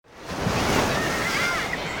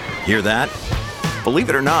Hear that?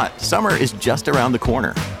 Believe it or not, summer is just around the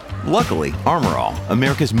corner. Luckily, Armor All,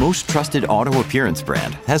 America's most trusted auto appearance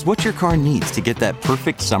brand, has what your car needs to get that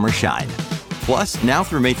perfect summer shine. Plus, now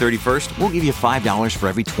through May 31st, we'll give you $5 for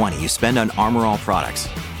every $20 you spend on Armor All products.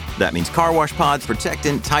 That means car wash pods,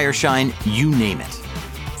 protectant, tire shine, you name it.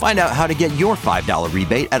 Find out how to get your $5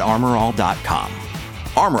 rebate at armorall.com.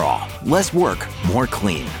 Armor All, less work, more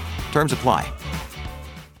clean. Terms apply.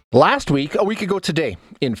 Last week, a week ago today,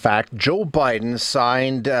 in fact, Joe Biden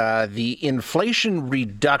signed the Inflation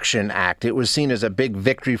Reduction Act. It was seen as a big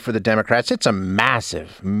victory for the Democrats. It's a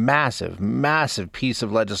massive, massive, massive piece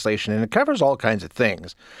of legislation, and it covers all kinds of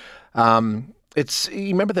things. You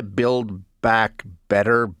remember the Build Back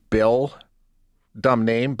Better bill? Dumb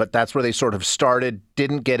name, but that's where they sort of started,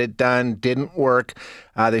 didn't get it done, didn't work.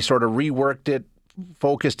 They sort of reworked it,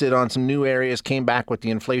 focused it on some new areas, came back with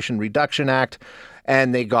the Inflation Reduction Act,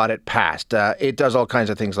 and they got it passed. It does all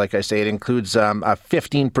kinds of things, like I say. It includes a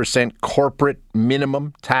 15% corporate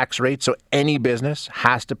minimum tax rate, so any business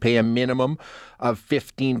has to pay a minimum of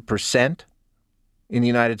 15% in the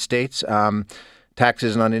United States.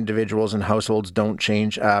 Taxes on individuals and households don't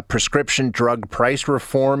change. Prescription drug price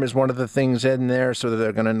reform is one of the things in there, so that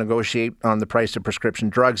they're going to negotiate on the price of prescription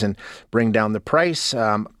drugs and bring down the price.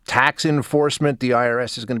 Tax enforcement, the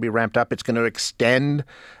IRS is going to be ramped up. It's going to extend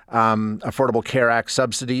Affordable Care Act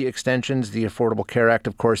subsidy extensions. The Affordable Care Act,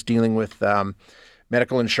 of course, dealing with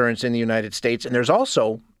medical insurance in the United States. And there's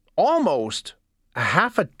also almost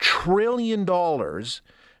 $500 billion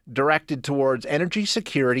directed towards energy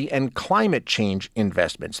security and climate change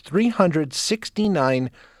investments. $369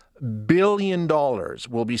 billion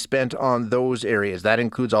will be spent on those areas. That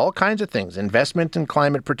includes all kinds of things: investment in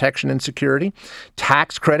climate protection and security,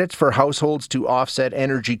 tax credits for households to offset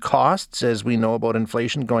energy costs, as we know about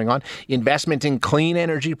inflation going on, investment in clean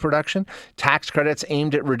energy production, tax credits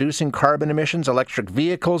aimed at reducing carbon emissions, electric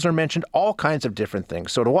vehicles are mentioned, all kinds of different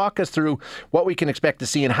things. So to walk us through what we can expect to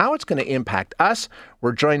see and how it's going to impact us,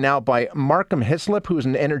 we're joined now by Markham Hislop, who's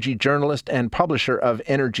an energy journalist and publisher of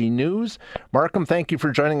Energy News. Markham, thank you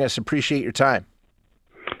for joining us. Appreciate your time.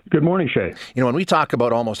 Good morning, Shay. You know, when we talk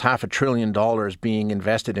about almost $500 billion being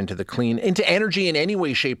invested into energy in any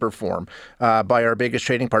way, shape, or form by our biggest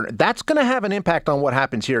trading partner, that's going to have an impact on what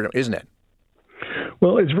happens here, isn't it?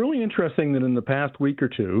 Well, it's really interesting that in the past week or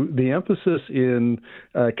two, the emphasis in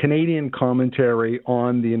Canadian commentary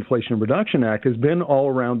on the Inflation Reduction Act has been all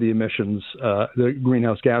around the emissions, the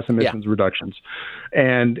greenhouse gas emissions reductions.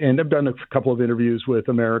 And I've done a couple of interviews with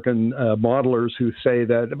American modelers who say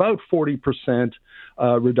that about 40%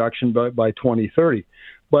 reduction by 2030.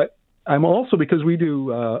 But I'm also, because we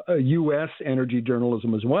do U.S. energy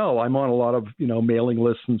journalism as well, I'm on a lot of, mailing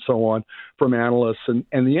lists and so on from analysts.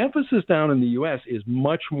 And the emphasis down in the U.S. is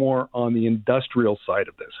much more on the industrial side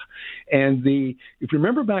of this. And if you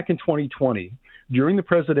remember back in 2020, during the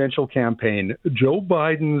presidential campaign, Joe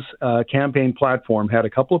Biden's campaign platform had a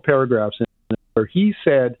couple of paragraphs in where he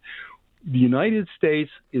said the United States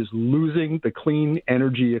is losing the clean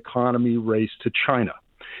energy economy race to China.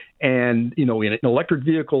 And, in electric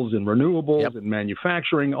vehicles and renewables and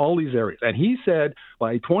manufacturing, all these areas. And he said,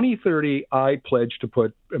 by 2030, I pledge to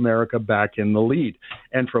put America back in the lead.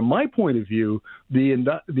 And from my point of view, the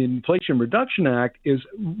Inflation Reduction Act is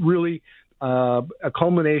really a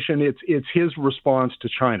culmination. It's his response to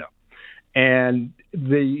China. And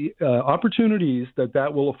the opportunities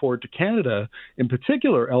that will afford to Canada, in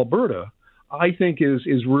particular Alberta, I think is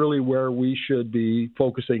really where we should be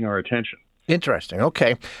focusing our attention. Interesting.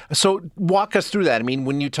 Okay. So walk us through that. I mean,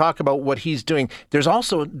 when you talk about what he's doing, there's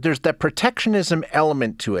that protectionism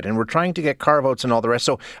element to it, and we're trying to get carve-outs and all the rest.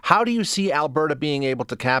 So how do you see Alberta being able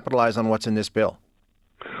to capitalize on what's in this bill?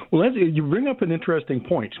 Well, you bring up an interesting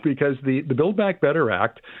point, because the Build Back Better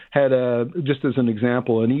Act had, just as an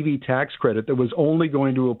example, an EV tax credit that was only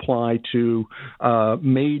going to apply to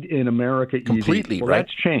made in America EVs. Completely, well, right?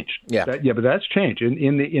 That's changed. Yeah. But that's changed.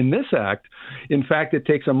 In this act, in fact, it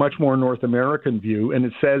takes a much more North American view, and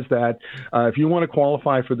it says that if you want to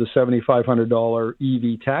qualify for the $7,500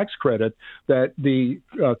 EV tax credit, that the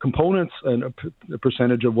components and a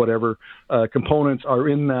percentage of whatever components are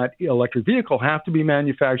in that electric vehicle have to be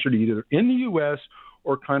manufactured either in the U.S.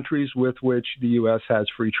 or countries with which the U.S. has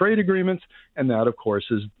free trade agreements, and that, of course,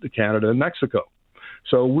 is Canada and Mexico.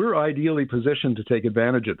 So we're ideally positioned to take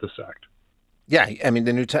advantage of this act. Yeah, I mean,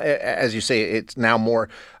 as you say, it's now more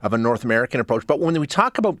of a North American approach. But when we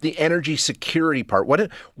talk about the energy security part, what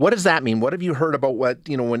does that mean? What have you heard about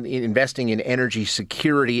when investing in energy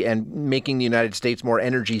security and making the United States more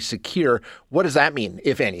energy secure? What does that mean,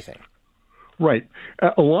 if anything? Right.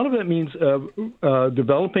 A lot of that means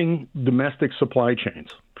developing domestic supply chains.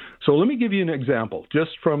 So let me give you an example,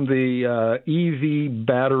 just from the EV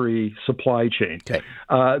battery supply chain. Okay.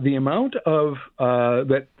 The amount of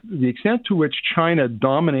the extent to which China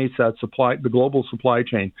dominates that the global supply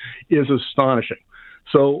chain, is astonishing.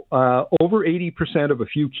 So over 80% of a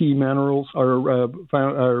few key minerals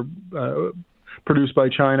are produced by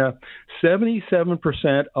China.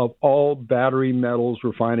 77% of all battery metals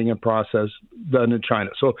refining and process done in China.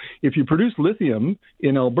 So if you produce lithium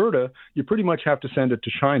in Alberta, you pretty much have to send it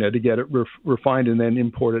to China to get it refined and then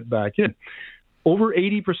import it back in. Over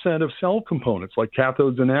 80% of cell components, like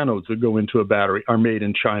cathodes and anodes that go into a battery, are made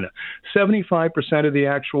in China. 75% of the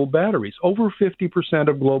actual batteries, over 50%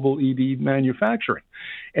 of global EV manufacturing.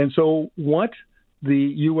 And so what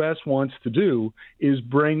the U.S. wants to do is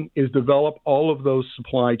develop all of those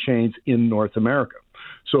supply chains in North America.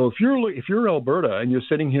 So if you're Alberta and you're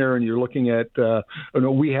sitting here and you're looking at,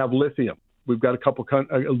 we have lithium. We've got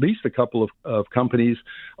at least a couple of companies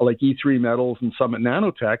like E3 Metals and Summit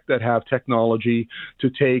Nanotech that have technology to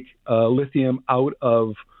take lithium out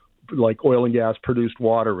of like oil and gas produced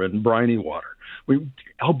water and briny water.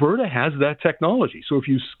 Alberta has that technology. So if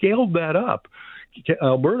you scaled that up,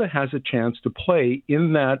 Alberta has a chance to play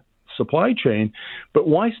in that supply chain. But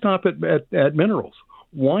why stop at minerals?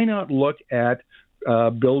 Why not look at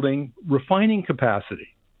building refining capacity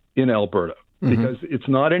in Alberta? Because it's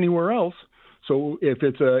not anywhere else. So if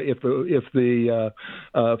the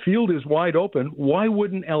field is wide open, why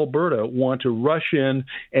wouldn't Alberta want to rush in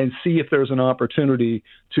and see if there's an opportunity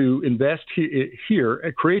to invest here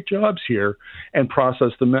and create jobs here and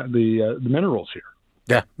process the minerals here?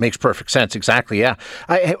 Yeah, makes perfect sense. Exactly. Yeah,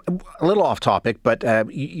 a little off topic, but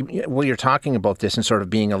while you're talking about this and sort of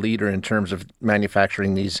being a leader in terms of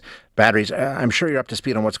manufacturing these batteries, I'm sure you're up to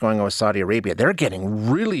speed on what's going on with Saudi Arabia. They're getting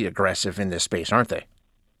really aggressive in this space, aren't they?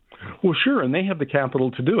 Well, sure, and they have the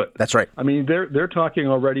capital to do it. That's right. I mean, they're talking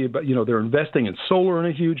already about, they're investing in solar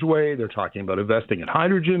in a huge way. They're talking about investing in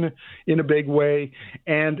hydrogen in a big way,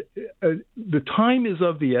 and the time is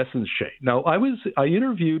of the essence, Shay. Now, I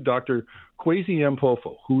interviewed Dr. Kwesi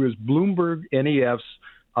Mpofu, who is Bloomberg NEF's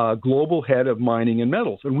global head of mining and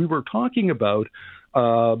metals, and we were talking about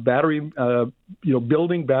building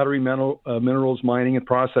battery minerals mining and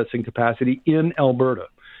processing capacity in Alberta.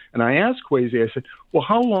 And I asked Kwesi, I said, well,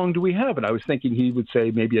 how long do we have? And I was thinking he would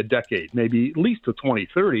say maybe a decade, maybe at least to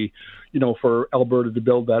 2030, for Alberta to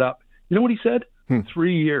build that up. You know what he said?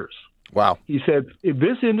 3 years. Wow. He said, if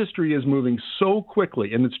this industry is moving so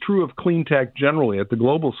quickly, and it's true of clean tech generally at the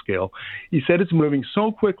global scale, he said it's moving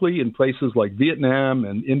so quickly in places like Vietnam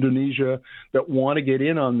and Indonesia that want to get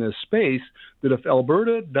in on this space, that if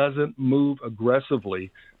Alberta doesn't move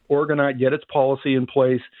aggressively, organize, get its policy in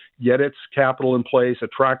place, get its capital in place,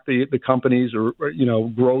 attract the companies, or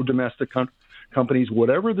grow domestic companies,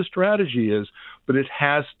 whatever the strategy is, but it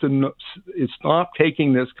has to stop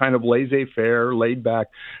taking this kind of laissez-faire, laid-back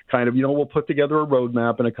kind of, we'll put together a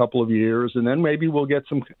roadmap in a couple of years, and then maybe we'll get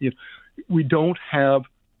some. We don't have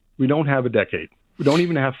a decade. We don't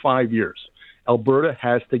even have 5 years. Alberta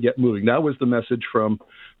has to get moving. That was the message from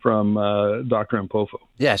Dr. Mpofu.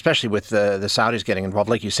 Yeah, especially with the Saudis getting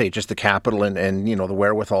involved. Like you say, just the capital and the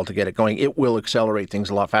wherewithal to get it going. It will accelerate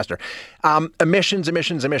things a lot faster.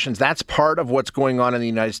 Emissions. That's part of what's going on in the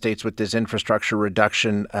United States with this Infrastructure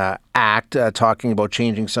Reduction Act, talking about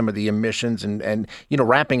changing some of the emissions and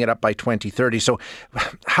wrapping it up by 2030. So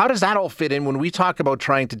how does that all fit in when we talk about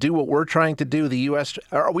trying to do what we're trying to do? The U.S.,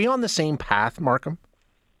 are we on the same path, Markham?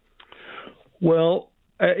 Well,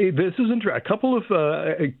 this is interesting. A couple of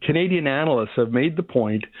Canadian analysts have made the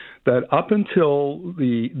point that up until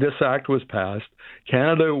this act was passed,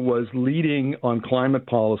 Canada was leading on climate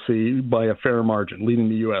policy by a fair margin, leading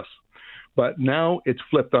the U.S. But now it's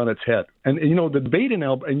flipped on its head. And, the debate in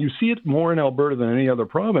Alberta, and you see it more in Alberta than any other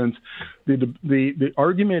province, the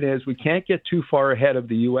argument is we can't get too far ahead of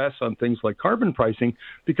the U.S. on things like carbon pricing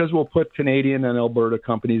because we'll put Canadian and Alberta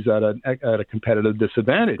companies at a competitive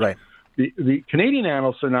disadvantage. Right. The Canadian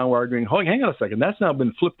analysts are now arguing, hang on a second, that's now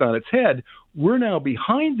been flipped on its head. We're now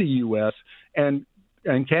behind the U.S., and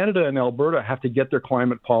Canada and Alberta have to get their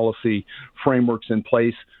climate policy frameworks in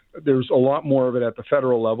place. There's a lot more of it at the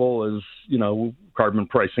federal level, as carbon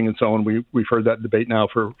pricing and so on. We've heard that debate now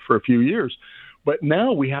for a few years. But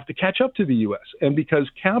now we have to catch up to the U.S. And because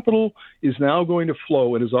capital is now going to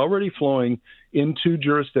flow and is already flowing into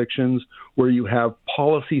jurisdictions where you have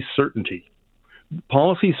policy certainty.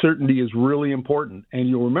 Policy certainty is really important. And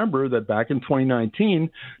you'll remember that back in 2019,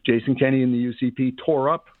 Jason Kenney and the UCP tore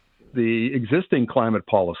up the existing climate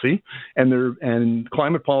policy. And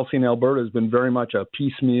climate policy in Alberta has been very much a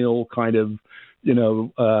piecemeal kind of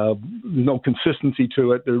no consistency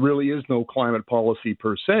to it. There really is no climate policy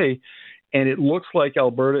per se. And it looks like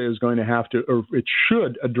Alberta is going to have to, or it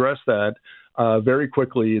should address that very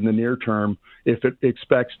quickly in the near term if it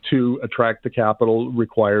expects to attract the capital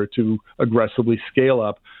required to aggressively scale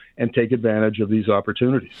up and take advantage of these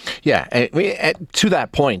opportunities. Yeah, to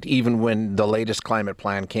that point, even when the latest climate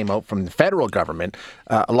plan came out from the federal government,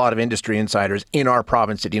 a lot of industry insiders in our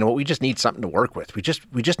province said, we just need something to work with. We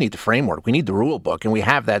just need the framework. We need the rule book, and we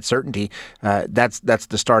have that certainty. That's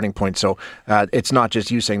the starting point. So it's not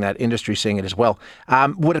just you saying that, industry saying it as well.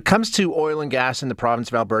 When it comes to oil and gas in the province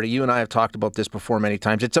of Alberta, you and I have talked about this before many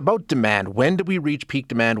times. It's about demand. When do we reach peak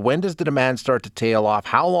demand? When does the demand start to tail off?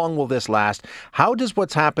 How long will this last? How does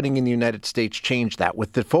what's happening in the United States change that?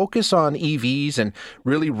 With the focus on EVs and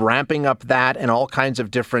really ramping up that and all kinds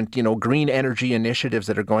of different, green energy initiatives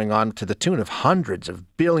that are going on to the tune of hundreds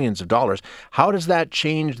of billions of dollars, how does that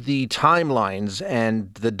change the timelines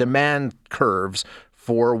and the demand curves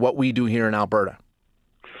for what we do here in Alberta?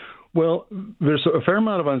 Well, there's a fair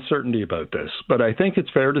amount of uncertainty about this, but I think it's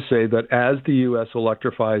fair to say that as the U.S.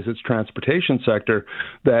 electrifies its transportation sector,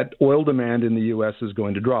 that oil demand in the U.S. is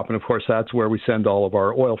going to drop. And of course, that's where we send all of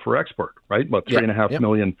our oil for export, right? About 3.5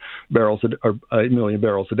 million barrels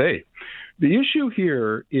a day. The issue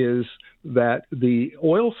here is that the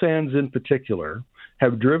oil sands in particular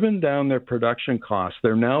have driven down their production costs.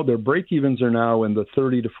 Their break-evens are now in the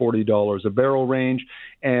 $30 to $40 a barrel range,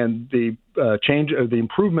 and the the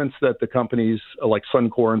improvements that the companies like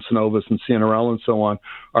Suncor and Cenovus and CNRL and so on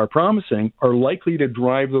are promising are likely to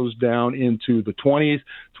drive those down into the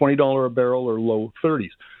 $20 a barrel or low 30s.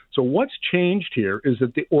 So what's changed here is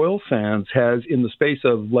that the oil sands has, in the space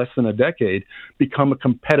of less than a decade, become a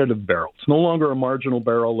competitive barrel. It's no longer a marginal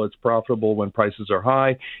barrel that's profitable when prices are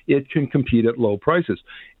high. It can compete at low prices.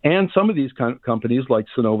 And some of these companies like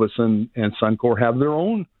Cenovus and Suncor have their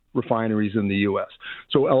own refineries in the U.S.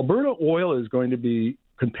 So Alberta oil is going to be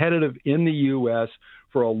competitive in the U.S.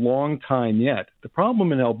 for a long time yet. The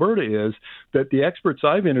problem in Alberta is that the experts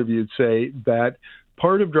I've interviewed say that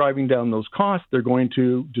part of driving down those costs, they're going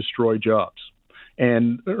to destroy jobs.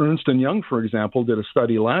 And Ernst & Young, for example, did a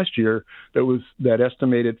study last year that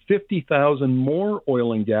estimated 50,000 more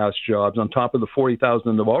oil and gas jobs on top of the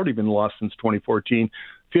 40,000 that have already been lost since 2014.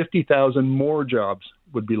 50,000 more jobs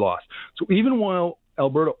would be lost. So even while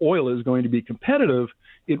Alberta oil is going to be competitive,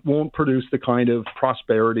 it won't produce the kind of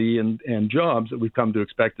prosperity and jobs that we've come to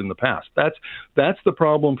expect in the past. That's the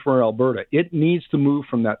problem for Alberta. It needs to move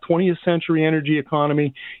from that 20th century energy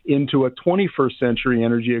economy into a 21st century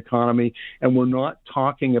energy economy, and we're not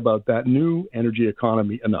talking about that new energy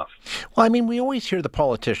economy enough. Well, I mean, we always hear the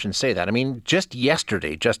politicians say that. I mean, just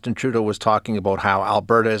yesterday, Justin Trudeau was talking about how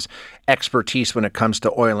Alberta's expertise when it comes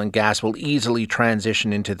to oil and gas will easily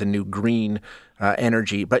transition into the new green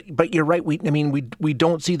energy. But you're right. We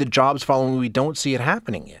don't see the jobs following. We don't see it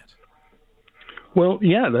happening yet. Well,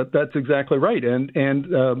 yeah, that's exactly right. And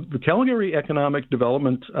the Calgary Economic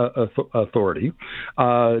Development Authority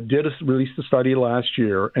released a study last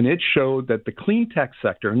year, and it showed that the clean tech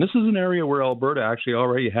sector, and this is an area where Alberta actually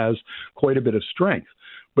already has quite a bit of strength,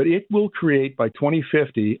 but it will create by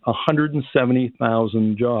 2050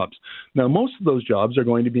 170,000 jobs. Now, most of those jobs are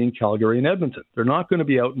going to be in Calgary and Edmonton. They're not going to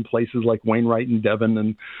be out in places like Wainwright and Devon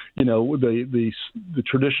and, the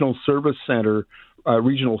traditional service center,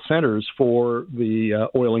 regional centers for the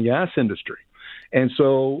oil and gas industry. And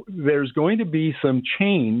so there's going to be some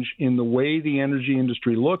change in the way the energy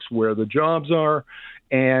industry looks, where the jobs are,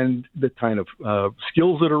 and the kind of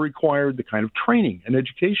skills that are required, the kind of training and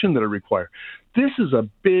education that are required. This is a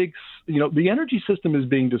big, the energy system is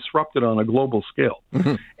being disrupted on a global scale,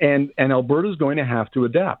 mm-hmm. and Alberta is going to have to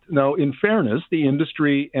adapt. Now, in fairness, the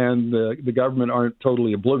industry and the government aren't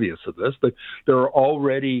totally oblivious of this. There are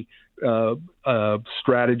already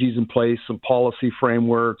strategies in place, some policy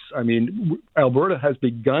frameworks. I mean, Alberta has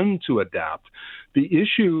begun to adapt. The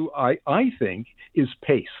issue, I think, is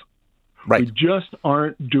pace. Right. We just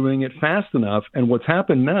aren't doing it fast enough. And what's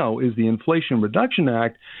happened now is the Inflation Reduction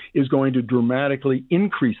Act is going to dramatically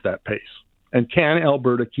increase that pace. And can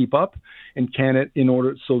Alberta keep up? And can it, in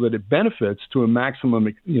order so that it benefits to a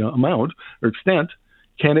maximum amount or extent,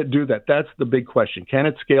 can it do that? That's the big question. Can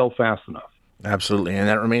it scale fast enough? Absolutely. And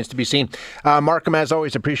that remains to be seen. Markham, as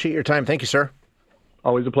always, appreciate your time. Thank you, sir.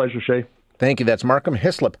 Always a pleasure, Shay. Thank you. That's Markham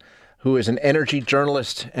Hislop, who is an energy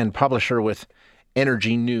journalist and publisher with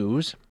Energy News.